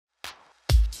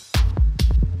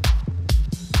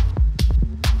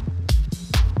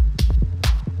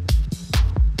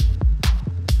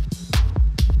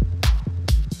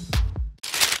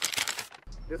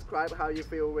Describe how you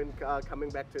feel when coming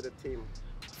back to the team.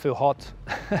 Feel hot,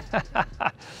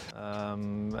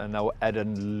 and they'll add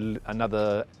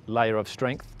another layer of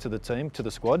strength to the team, to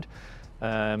the squad,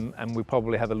 and we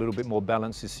probably have a little bit more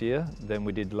balance this year than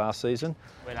we did last season.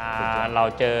 เวลาเรา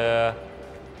เจอ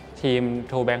ทีม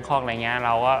ทูแบงคอกอะไรเงี้ยเร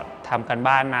าก็ทำกัน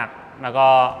บ้านหนักแล้วก็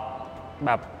แ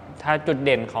บบถ้าจุดเ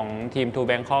ด่นของทีมทูแ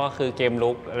บงคอกก็คือเกม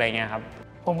ลุกอะไรเงี้ยครับ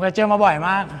ผมเคยเจอมาบ่อยม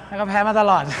ากแล้วก็แพ้มาต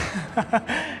ลอด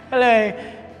ก็เลย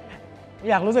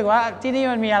อยากรู้สึกว่าที่นี่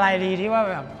มันมีอะไรดีที่ว่า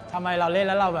แบบทำไมเราเล่น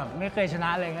แล้วเราแบบไม่เคยชนะ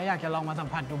เลยก็อยากจะลองมาสัม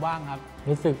ผัสดูบ้างครับ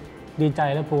รู้สึกดีใจ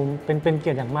และภูมิเป็นเกี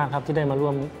ยรติอย่างมากครับที่ได้มา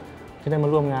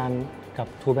ร่วมงานกับ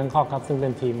ทูแบงคอกครับซึ่งเป็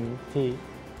นทีม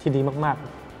ที่ดีมาก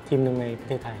ๆทีมหนึ่งในประ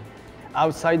เทศไทย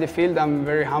Outside the field, I'm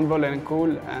very humble and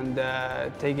cool and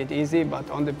take it easy, but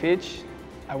on the pitch,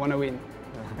 I want to win.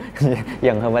 อ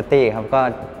ย่างเฮอร์เมตี้ครับก็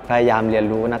พยายามเรียน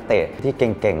รู้นักเตะที่เ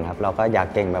ก่งๆครับเราก็อยาก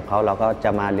เก่งแบบเขาเราก็จะ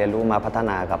มาเรียนรู้มาพัฒ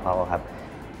นากับเขาครับ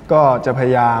ก็จะพย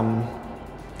ายาม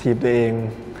ทีมตัวเอง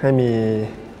ให้มี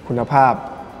คุณภาพ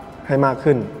ให้มาก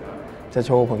ขึ้นจะโ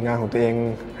ชว์ผลงานของตัวเอง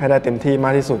ให้ได้เต็มที่ม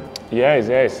ากที่สุด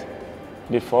Yes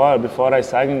before I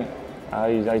signed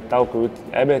I talked with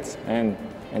Ebert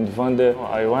and Vander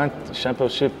I want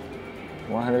championship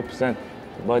 100%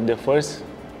 but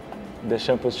the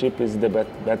championship is the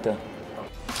better.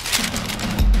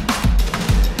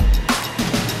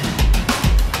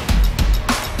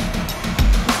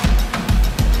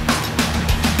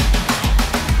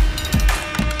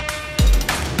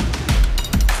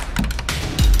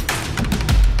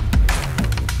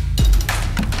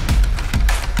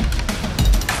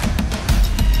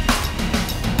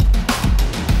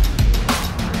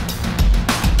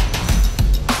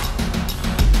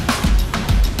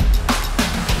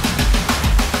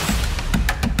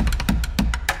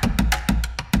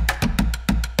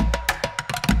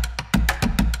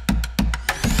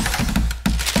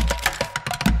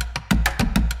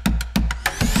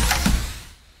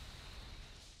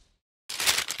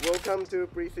 Welcome to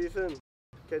pre-season.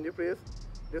 Can you please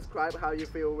describe how you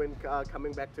feel when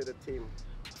coming back to the team?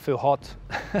 Feel hot.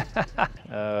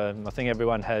 I think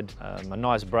everyone had a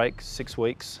nice break, 6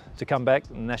 weeks to come back.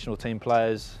 National team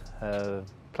players have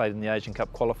played in the Asian Cup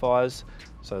qualifiers,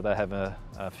 so they have a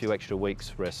few extra weeks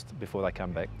rest before they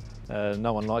come back.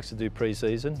 No one likes to do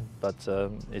pre-season, but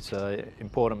it's an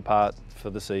important part for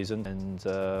the season, and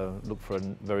look for a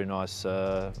very nice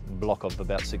block of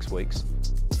about 6 weeks.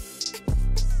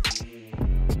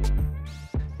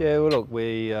 Yeah, well, look,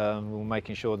 we're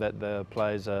making sure that the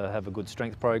players have a good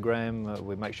strength program.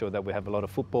 We make sure that we have a lot of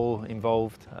football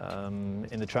involved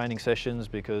in the training sessions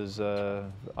because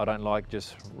I don't like just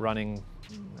running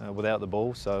without the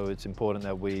ball. So it's important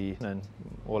that and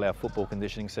all our football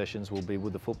conditioning sessions will be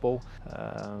with the football.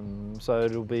 So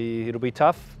it'll be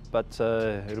tough, but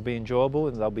it'll be enjoyable,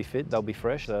 and they'll be fit, they'll be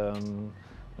fresh.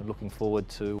 Looking forward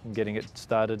to getting it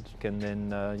started, and then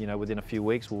within a few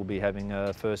weeks we'll be having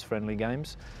first friendly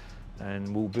games,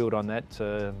 and we'll build on that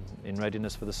in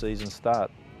readiness for the season start.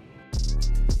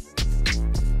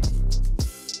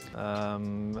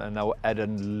 And they'll add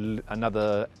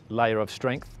another layer of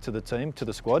strength to the team, to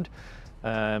the squad,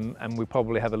 and we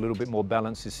probably have a little bit more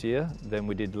balance this year than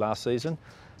we did last season.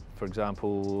 For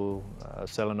example,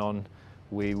 Selenon,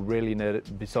 we really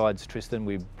besides Tristan,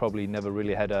 we probably never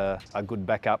really had a good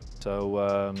backup,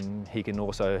 so he can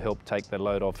also help take the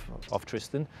load off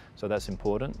Tristan, so that's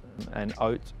important. And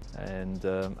Oat, and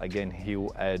again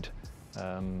he'll add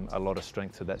a lot of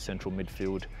strength to that central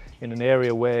midfield in an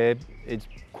area where it's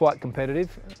quite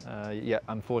competitive. Yeah,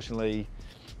 unfortunately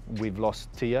we've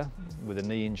lost Tia with a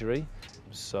knee injury,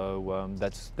 so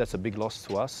that's a big loss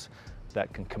to us.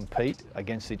 That can compete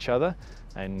against each other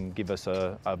and give us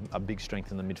a big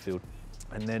strength in the midfield.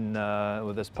 And then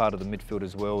there's part of the midfield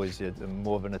as well is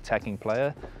more of an attacking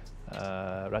player,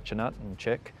 Ratchanat and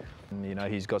Czech.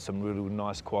 He's got some really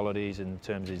nice qualities in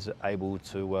terms he's able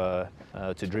to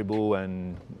dribble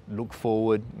and look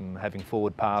forward, and having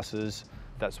forward passes.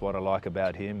 That's what I like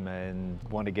about him, and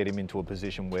want to get him into a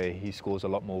position where he scores a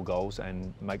lot more goals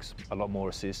and makes a lot more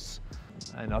assists.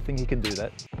 And I think he can do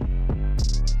that.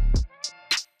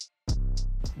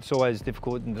 It's always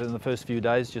difficult in the first few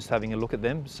days just having a look at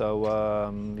them. So,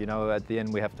 at the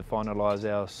end we have to finalise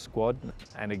our squad.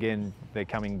 And again, they're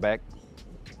coming back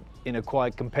in a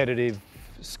quite competitive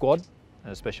squad,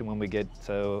 especially when we get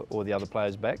all the other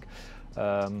players back.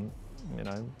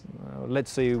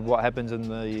 Let's see what happens in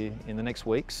the next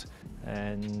weeks.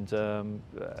 And,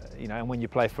 and when you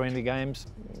play friendly games,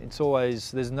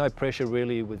 there's no pressure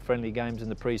really with friendly games in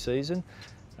the pre-season.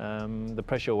 The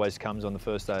pressure always comes on the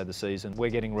first day of the season.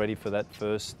 We're getting ready for that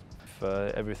first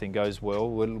everything goes well,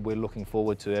 we're looking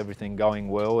forward to everything going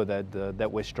well. That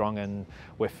we're strong and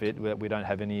we're fit. We don't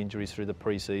have any injuries through the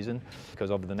pre-season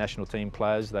because of the national team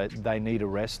players. They need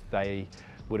a rest. They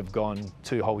would have gone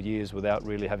 2 whole years without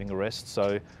really having a rest.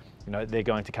 So, they're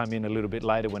going to come in a little bit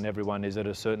later when everyone is at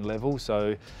a certain level.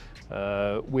 So,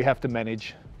 we have to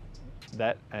manage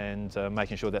that and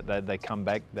making sure that they come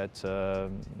back, that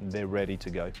they're ready to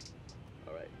go.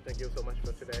 All right. Thank you so much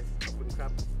for today. ขอบคุณครั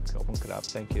บ ขอบคุณครับ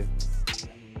Thank you.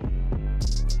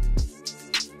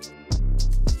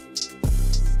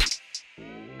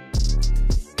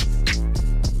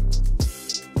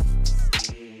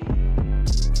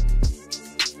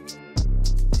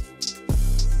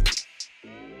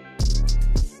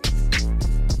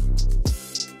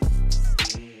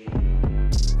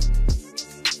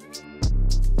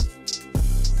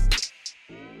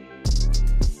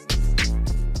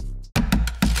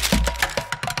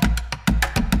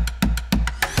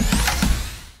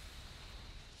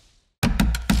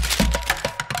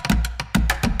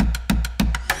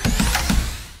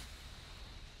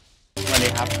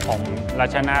ผมรั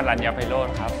ชนาถ รัญญไพโรจ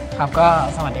น์ครับครับก็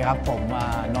สวัสดีครับผม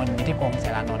นนท์ นิติพงษ์ เส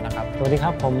รานนท์นะครับสวัสดีค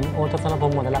รับผมโอทศนพง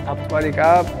ษ์ หมดแล้วครับสวัสดีค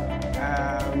รับ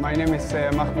My name is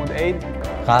Mahmoud Eid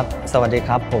ครับสวัสดีค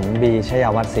รับผมบีชย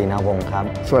วัฒน์ศรีนาวงศ์ครับ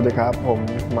สวัสดีครับผม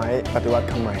ไม้ปฏิวัติ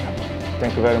คำใหม่ครับ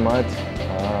Thank you very much.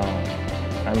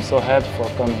 I'm so happy for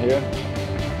come here.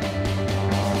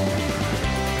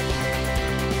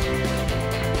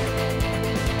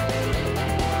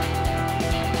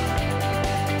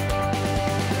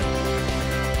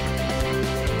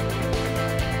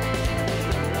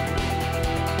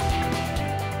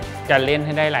จะเล่นใ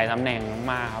ห้ได้หลายตำแหน่ง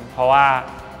มากครับเพราะว่า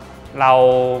เรา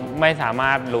ไม่สาม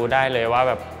ารถรู้ได้เลยว่า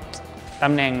แบบต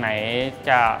ำแหน่งไหน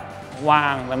จะว่า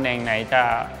งตำแหน่งไหนจะ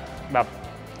แบบ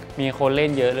มีคนเล่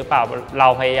นเยอะหรือเปล่าเรา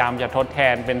พยายามจะทดแท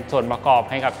นเป็นส่วนประกอบ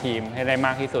ให้กับทีมให้ได้ม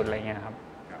ากที่สุดอะไรเงี้ยครับ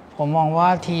ผมมองว่า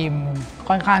ทีม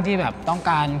ค่อนข้างที่แบบต้อง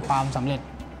การความสำเร็จ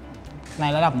ใน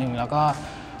ระดับหนึ่งแล้วก็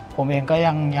ผมเองก็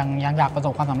ยังอยากประส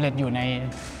บความสำเร็จอยู่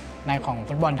ในของ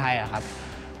ฟุตบอลไทยอะครับ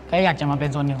ก็อยากจะมาเป็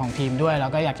นส่วนหนึ่งของทีมด้วยแล้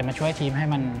วก็อยากจะมาช่วยทีมให้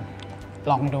มัน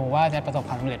ลองดูว่าจะประสบค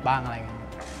วามสำเร็จบ้างอะไรกัน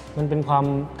มันเป็นความ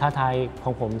ท้าทายข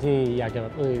องผมที่อยากจะแบ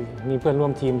บมีเพื่อนร่ว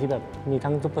มทีมที่แบบมี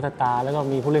ทั้งซุปเปอร์สตาร์แล้วก็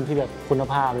มีผู้เล่นที่แบบคุณ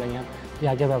ภาพอะไรเงี้ยอย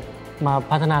ากจะแบบมา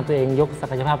พัฒนาตัวเองยกศั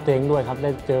กยภาพตัวเองด้วยครับไ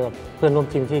ด้เจอเพื่อนร่วม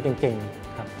ทีมที่เก่ง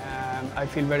ๆครับ I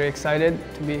feel very excited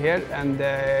to be here and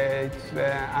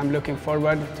I'm looking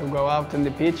forward to go out on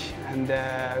the pitch and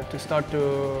to start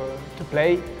to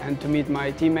play and to meet my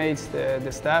teammates,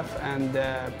 the staff, and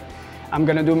I'm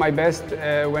going to do my best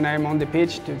when I'm on the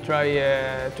pitch to try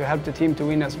to help the team to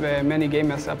win as many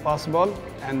games as possible,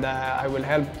 and I will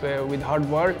help with hard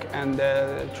work and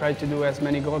try to do as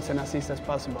many goals and assists as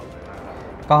possible.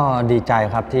 ก็ดีใจ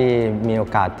ครับที่มีโอ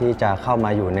กาสที่จะเข้าม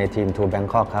าอยู่ในทีมทูแบง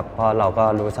คอกครับเพราะเราก็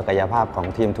รู้ศักยภาพของ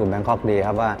ทีมทูแบงคอกดีค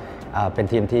รับว่าเป็น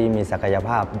ทีมที่มีศักยภ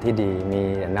าพที่ดีมี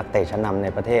นักเตะชั้นนำใน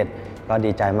ประเทศก็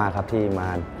ดีใจมากครับที่มา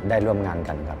ได้ร่วมงาน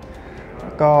กันครับ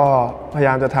ก็พยาย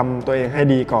ามจะทำตัวเองให้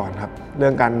ดีก่อนครับเรื่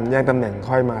องการแย่งตำแหน่ง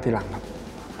ค่อยมาทีหลังครับ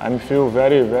I feel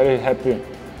very happy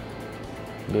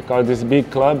because this big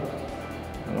club,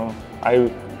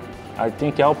 I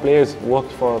think all players work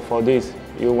for this.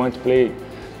 You want to play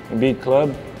in big club,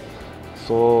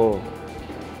 so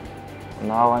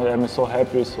now I am so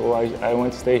happy. So I want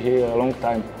to stay here a long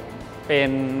time. เป็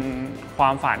นควา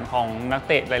มฝันของนัก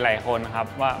เตะหลายๆคนครับ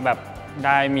ว่าแบบไ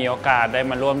ด้มีโอกาสได้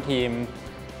มาร่วมทีม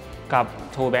กับ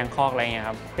ทูแบงคอกอะไรเงี้ย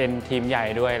ครับเป็นทีมใหญ่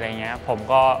ด้วยอะไรเงี้ยผม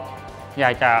ก็อย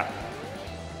ากจะ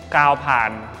ก้าวผ่า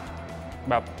น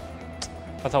แบบ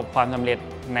ประสบความสำเร็จ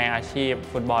ในอาชีพ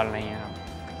ฟุตบอลอะไรเงี้ยครับ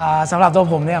สำหรับตัว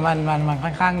ผมเนี่ยมันค่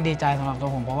อนข้างดีใจสำหรับตัว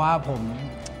ผมเพราะว่าผม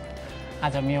อา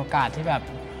จจะมีโอกาสที่แบบ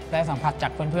ได้สัมผัสจา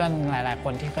กเพื่อนๆหลายๆค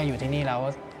นที่เคยอยู่ที่นี่แล้ว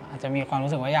อาจจะมีความ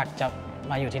รู้สึกว่าอยากจะ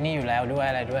มาอยู่ที่นี่อยู่แล้วด้วย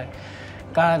อะไรด้วย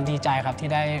ก็ดีใจครับที่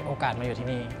ได้โอกาสมาอยู่ที่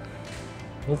นี่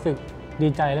รู้สึกดี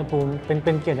ใจและภูมิเ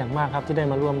ป็นเกียรติอย่างมากครับที่ได้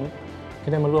มาร่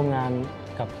วมงาน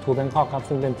กับทูแบงคอกครับ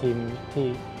ซึ่งเป็นทีม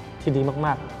ที่ดีม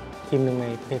ากๆทีมหนึ่งใน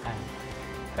ประเทศไทย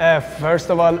First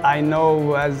of all, I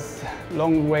know as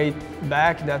long way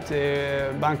back that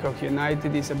Bangkok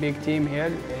United is a big team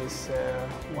here. It's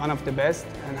one of the best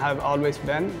and have always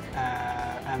been.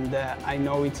 And I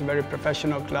know it's a very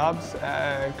professional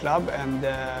club, and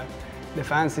the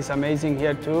fans is amazing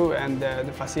here too, and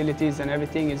the facilities and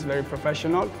everything is very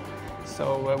professional. So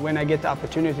when I get the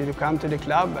opportunity to come to the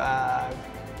club,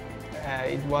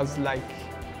 it was like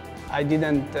I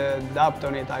didn't doubt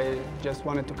on it. I just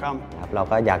wanted to come. เรา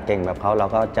ก็อยากเก่งแบบเขาเรา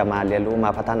ก็จะมาเรียนรู้ม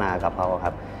าพัฒนากับเขาค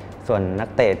รับส่ ส่วนนัก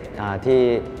เตะที่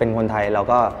เป็นคนไทยเรา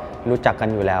ก็รู้จักกัน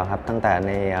อยู่แล้วครับตั้งแต่ใ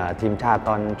นทีมชาติต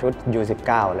อนชุด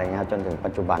U19 อะไรเงี้ยจนถึงปั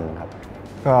จจุบันครับ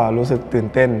ก็รู้สึกตื่น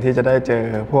เต้นที่จะได้เจอ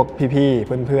พวกพี่ๆ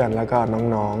เพื่อนๆแล้วก็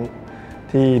น้อง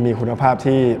ๆที่มีคุณภาพ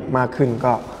ที่มากขึ้น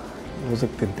ก็รู้สึ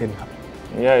กตื่นเต้นครับ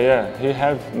Yeah. He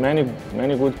have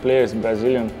many good players,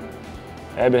 Brazilian,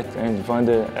 Ebert and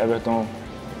Vander Everton,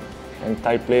 and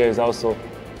Thai players also.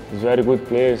 Very good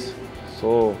players.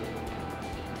 So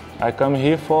I come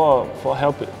here for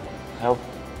help.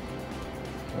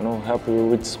 Help you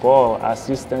with score,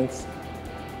 assistance,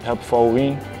 help for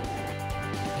win.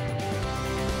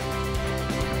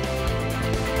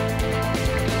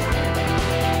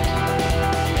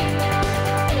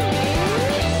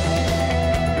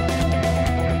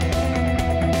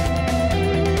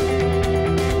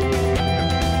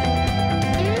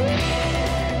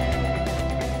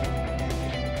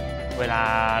 เวลา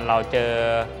เราเจอ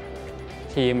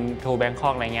ทีมทูแบงค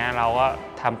อกอะไรเงี้ยเราก็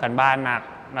ทำกันบ้านหนัก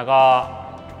แล้วก็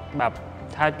แบบ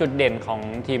ถ้าจุดเด่นของ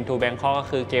ทีมทูแบงคอกก็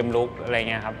คือเกมลุกอะไร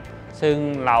เงี้ยครับซึ่ง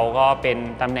เราก็เป็น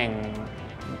ตำแหน่ง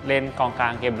เล่นกองกลา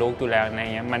งเกมลุกอยู่แล้วอะไร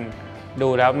เงี้ยมันดู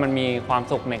แล้วมันมีความ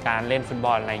สุขในการเล่นฟุตบ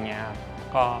อลอะไรเงี้ยครับ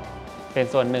ก็เป็น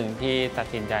ส่วนหนึ่งที่ตัด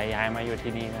สินใจย้ายมาอยู่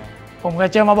ที่นี่เลยผมเคย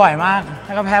เจอมาบ่อยมากแ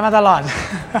ล้วก็แพ้มาตลอด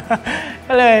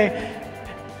ก็เลย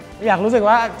อยากรู้สึก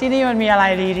ว่าที่นี่มันมีอะไร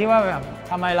ดีที่ว่าแบบ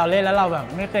ทำไมเราเล่นแล้วเราแบบ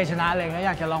ไม่เคยชนะเลยก็อ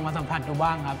ยากจะลองมาสัมผัสดูบ้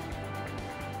างครับ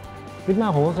วิทมา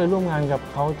ผมก็เคยร่วมงานกับ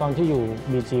เขาตอนที่อยู่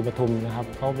BGปทุมนะครับ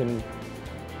เขาเ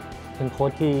ป็นโค้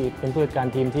ชที่เป็นผู้จัดการ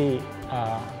ทีมที่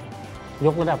ย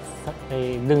กระดับ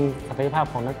ดึงศักยภาพ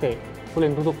ของนักเตะผู้เล่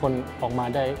นทุกๆคนออกมา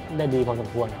ได้ดีพอสม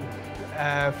ควรครับ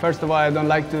First of all, I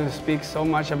don't like to speak so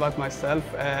much about myself.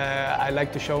 I like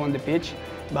to show on the pitch,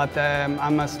 but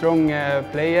I'm a strong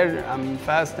player. I'm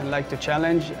fast and like to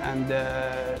challenge and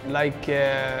like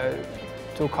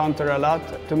to counter a lot,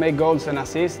 to make goals and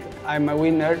assist. I'm a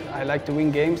winner. I like to win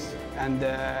games, and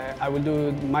I will do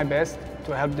my best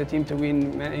to help the team to win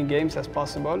many games as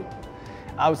possible.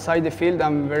 Outside the field,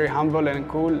 I'm very humble and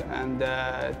cool and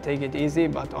take it easy,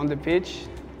 but on the pitch,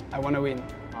 I want to win.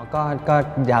ก็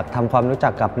อยากทำความรู้จั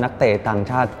กกับนักเตะต่าง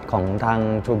ชาติของทาง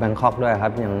ทูแบงคอกด้วยครั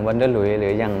บอย่างวันเดอร์ลุยหรื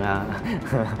ออย่าง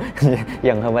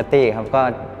เฮอร์เบอร์ตี้ครับก็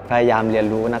พยายามเรียน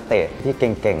รู้นักเตะที่เ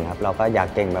ก่งๆครับเราก็อยาก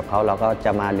เก่งแบบเขาเราก็จ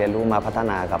ะมาเรียนรู้มาพัฒ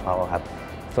นากับเขาครับ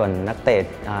ส่วนนักเตะ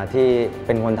ที่เ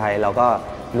ป็นคนไทยเราก็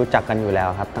รู้จักกันอยู่แล้ว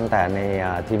ครับตั้งแต่ใน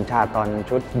ทีมชาติตอน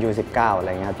ชุด U19 อะไร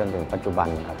เงี้ยจนถึงปัจจุบัน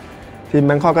ครับทีมแ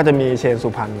บงคอกก็จะมีเชนสุ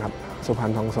พรรณครับสุพรร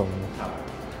ณทองสง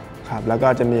ครับแล้วก็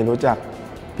จะมีรู้จัก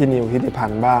พี่นิวทิติพั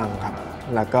นธ์บ้างครับ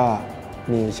แล้วก็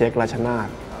มีเช็คราชนาถ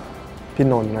พี่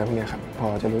นนท์อะไรพวกนี้ครับพอ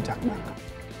จะรู้จักบ้างครับ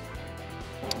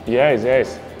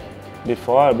Yes.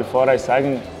 Before I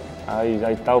signed,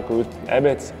 I talked with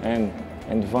Ebert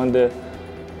and Vander.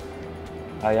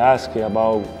 I asked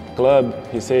about club.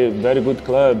 He said very good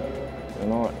club.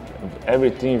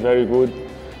 Everything very good.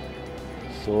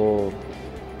 So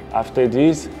after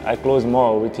this, I close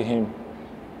more with him.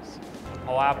 เพ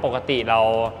ราะว่าปกติ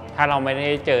ถ้าเราไม่ได้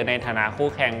เจอในฐานะคู่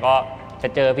แข่งก็จะ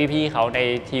เจอพี่ๆเขาใน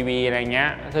ทีวีอะไรเงี้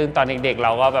ยซึ่งตอนเด็กๆเร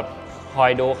าก็แบบคอ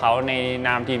ยดูเขาในน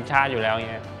ามทีมชาติอยู่แล้วเ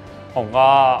งี้ยผมก็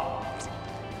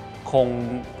คง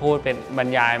พูดเป็นบรร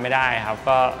ยายไม่ได้ครับ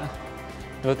ก็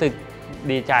รู้สึก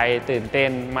ดีใจตื่นเต้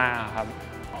นมากครับ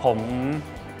ผม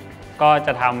ก็จ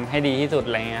ะทำให้ดีที่สุด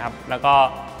อะไรเงี้ยครับแล้วก็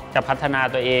จะพัฒนา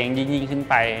ตัวเองยิ่งขึ้น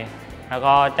ไปแล้ว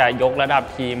ก็จะยกระดับ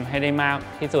ทีมให้ได้มาก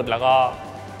ที่สุดแล้วก็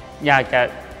อยากจะ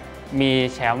มี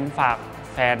แชมป์ฝาก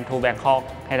แฟนทูแบงคอก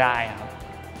ให้ได้ครับ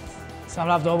สำ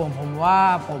หรับตัวผมว่า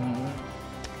ผม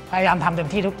พยายามทำเต็ม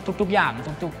ที่ทุกอย่าง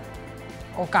ทุก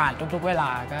โอกาสทุกเวลา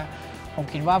ก็ผม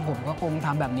คิดว่าผมก็คงท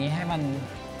ำแบบนี้ให้มัน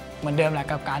เหมือนเดิมแหละ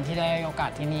กับการที่ได้โอกา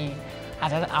สที่นี่อาจ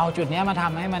จะเอาจุดนี้มาท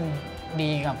ำให้มัน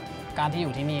ดีกับการที่อ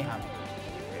ยู่ที่นี่ครับ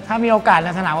ถ้ามีโอกาสใน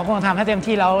สนามก็คงทำให้เต็ม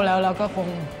ที่แล้วก็คง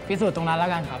พิสูจน์ตรงนั้นแล้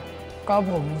วกันครับก็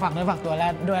ผมฝากเนื้อฝากตัว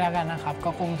ด้วยแล้วกันนะครับ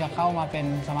ก็คงจะเข้ามาเป็น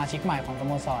สมาชิกใหม่ของสโ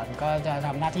มสรก็จะท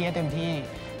ำหน้าที่ให้เต็มที่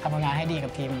ทำงานให้ดีกั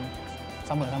บทีมเ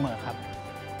สมอครับ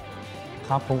ค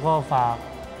รับผมก็ฝาก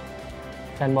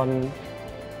แฟนบอล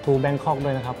ทูแบงคอกด้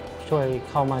วยนะครับช่วย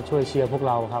เข้ามาช่วยเชียร์พวก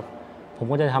เราครับผม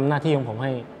ก็จะทำหน้าที่ของผมใ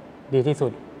ห้ดีที่สุ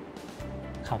ด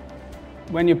ครับ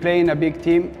When you play in a big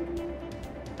team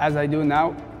as I do now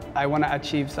I want to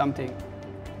achieve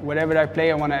something.Wherever I play,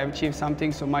 I want to achieve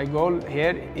something. So my goal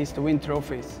here is to win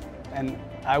trophies. And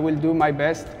I will do my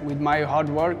best with my hard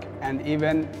work and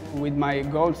even with my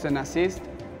goals and assists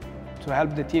to help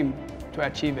the team to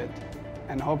achieve it.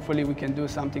 And hopefully we can do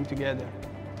something together.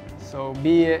 So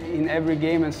be in every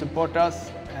game and support us.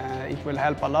 It will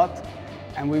help a lot.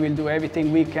 And we will do everything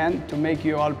we can to make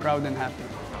you all proud and happy.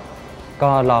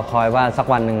 ก็รอคอยว่าสัก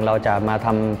วันหนึ่งเราจะมาท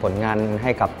ำผลงานใ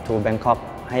ห้กับทูแบงคอก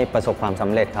ให้ประสบความส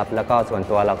ำเร็จครับแล้วก็ส่วน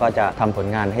ตัวเราก็จะทำผล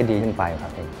งานให้ดีขึ้นไปครั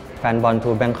บแฟนบอลทู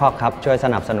แบงคอกครับช่วยส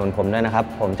นับสนุนผมด้วยนะครับ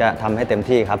ผมจะทำให้เต็ม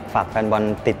ที่ครับฝากแฟนบอล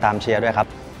ติดตามเชียร์ด้วยครับ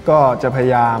ก็จะพย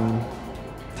ายาม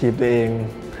ถีบตัวเอง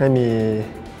ให้มี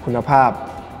คุณภาพ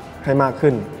ให้มาก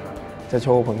ขึ้นจะโช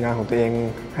ว์ผลงานของตัวเอง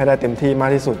ให้ได้เต็มที่มา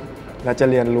กที่สุดและจะ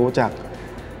เรียนรู้จาก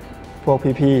พวก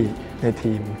พี่ๆใน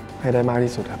ทีมให้ได้มาก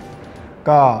ที่สุดครับ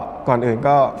ก็ก่อนอื่น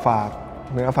ก็ฝาก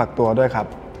เนื้อฝากตัวด้วยครับ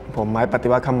ผมไม้ปฏิ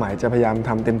วัติคำใหม่จะพยายามท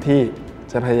ำเต็มที่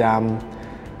จะพยายาม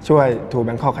ช่วยทูแบ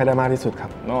งคอกให้ได้มากที่สุดครั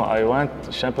บ No, I want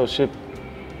championship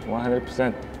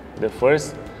 100%. The first,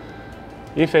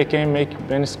 if I can make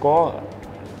many score,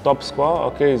 top score,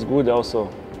 okay, it's good also.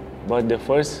 But the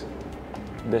first,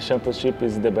 the championship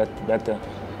is the better.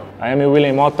 I am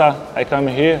William Mota. I come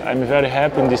here. I'm very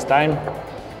happy in this time.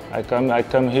 I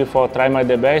come here for try my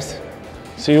the best.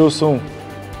 See you soon.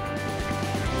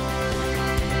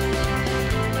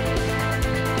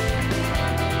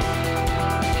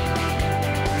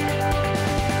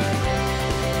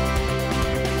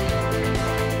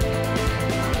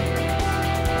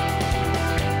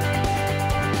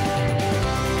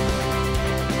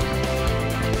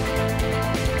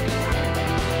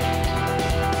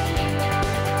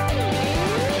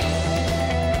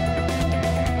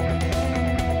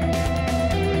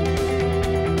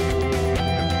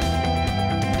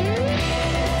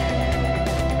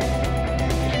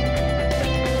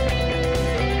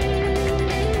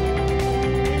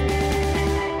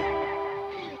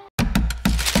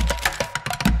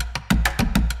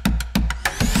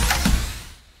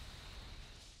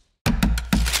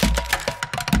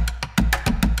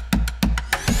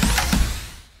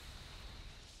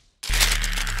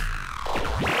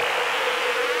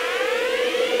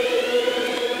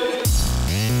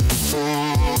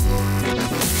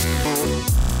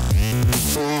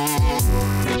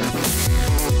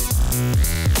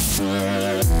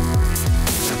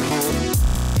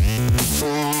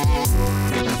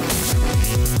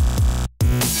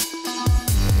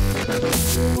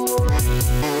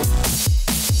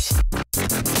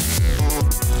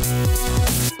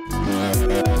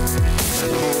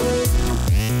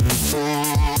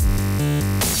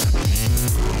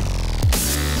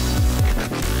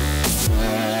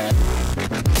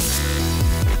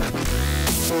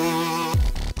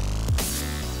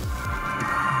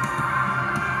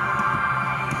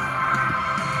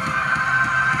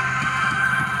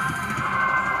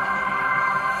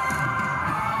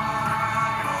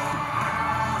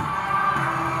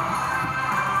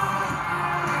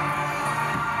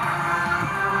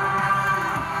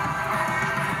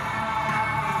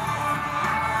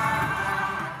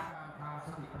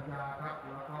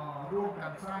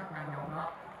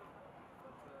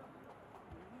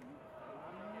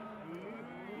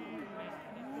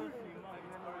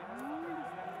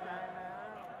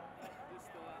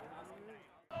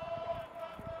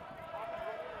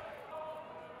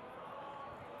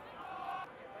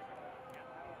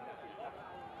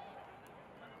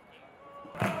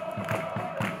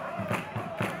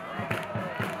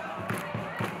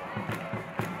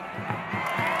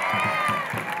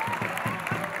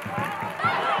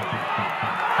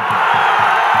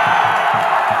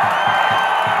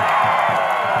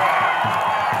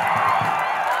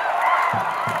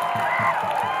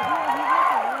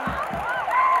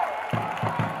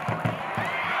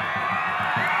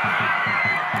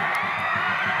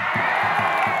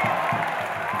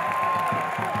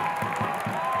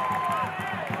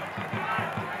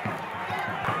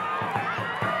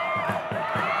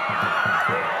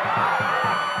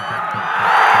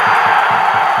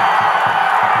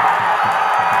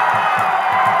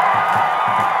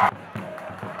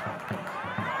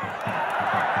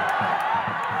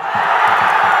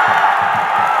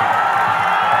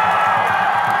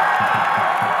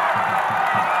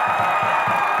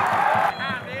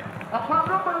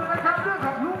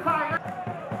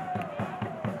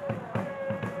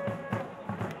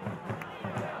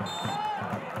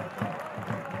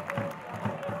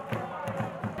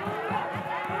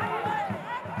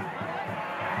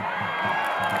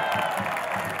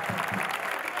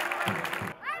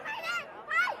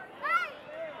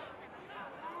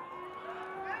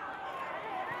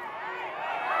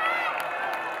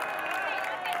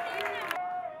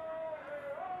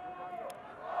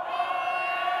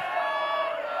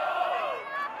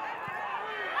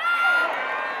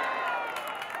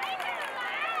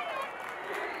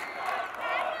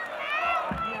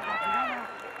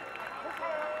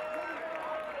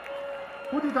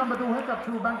ผู้ที่ทำประตูให้กับ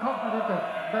ทูแบงคอกยูไนเต็ด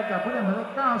ได้แก่ผู้เล่นหมายเลข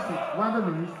90 วานเดอร์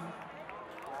ลุยส์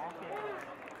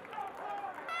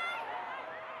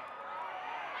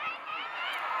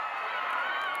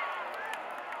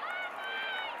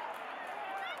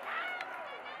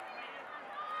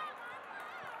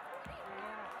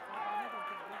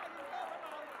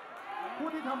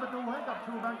ที่ทำประตูให้กับ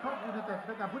True Bangkok United เ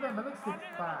ป็นกับผู้เล่นหมายเลข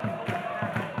18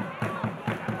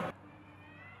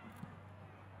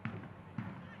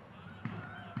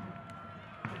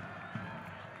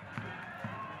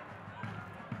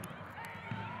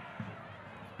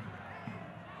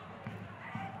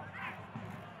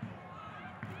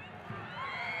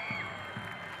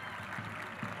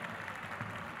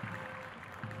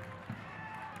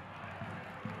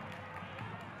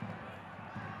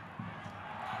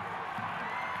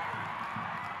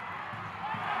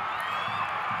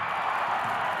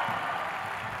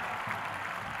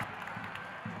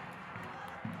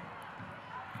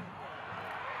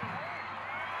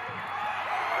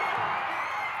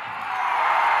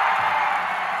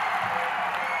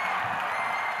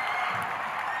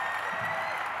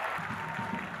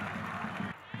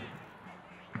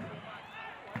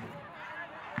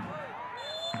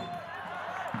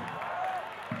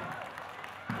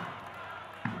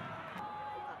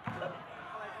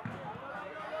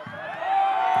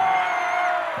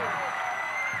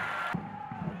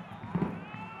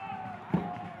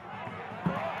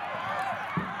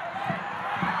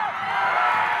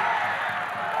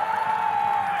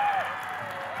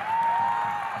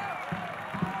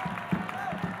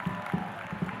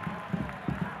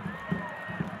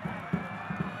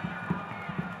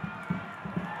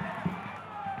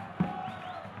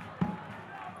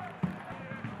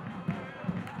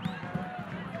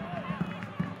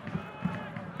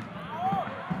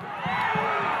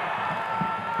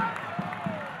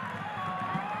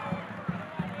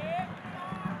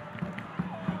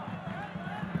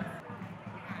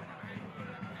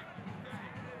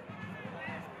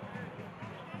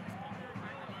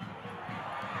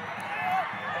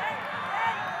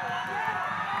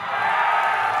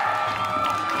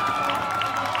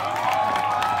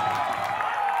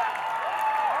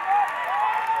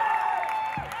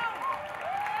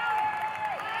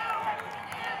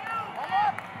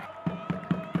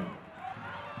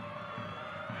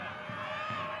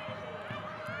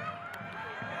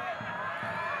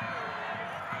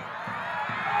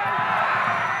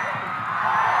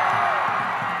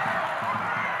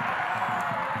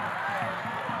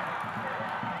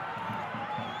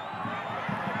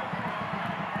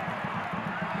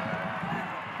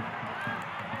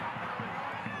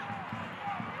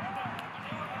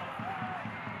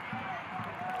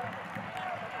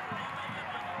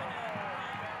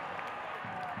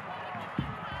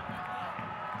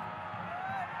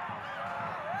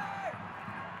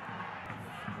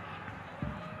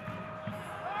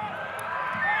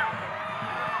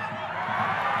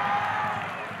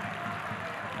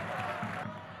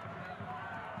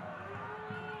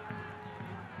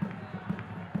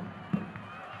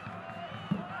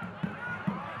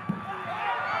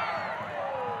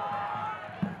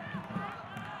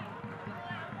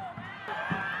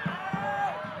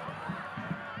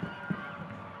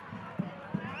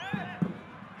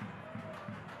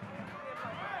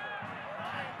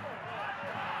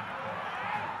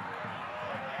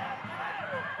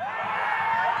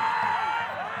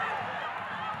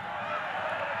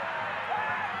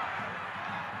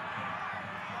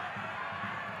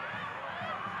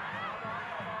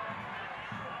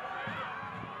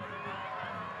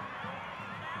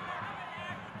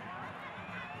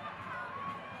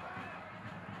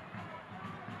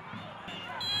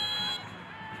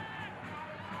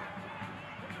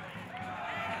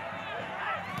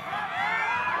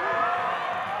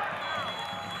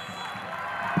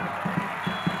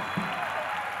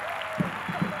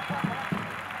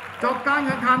จบการแ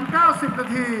ข่งขัน 90 นา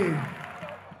ที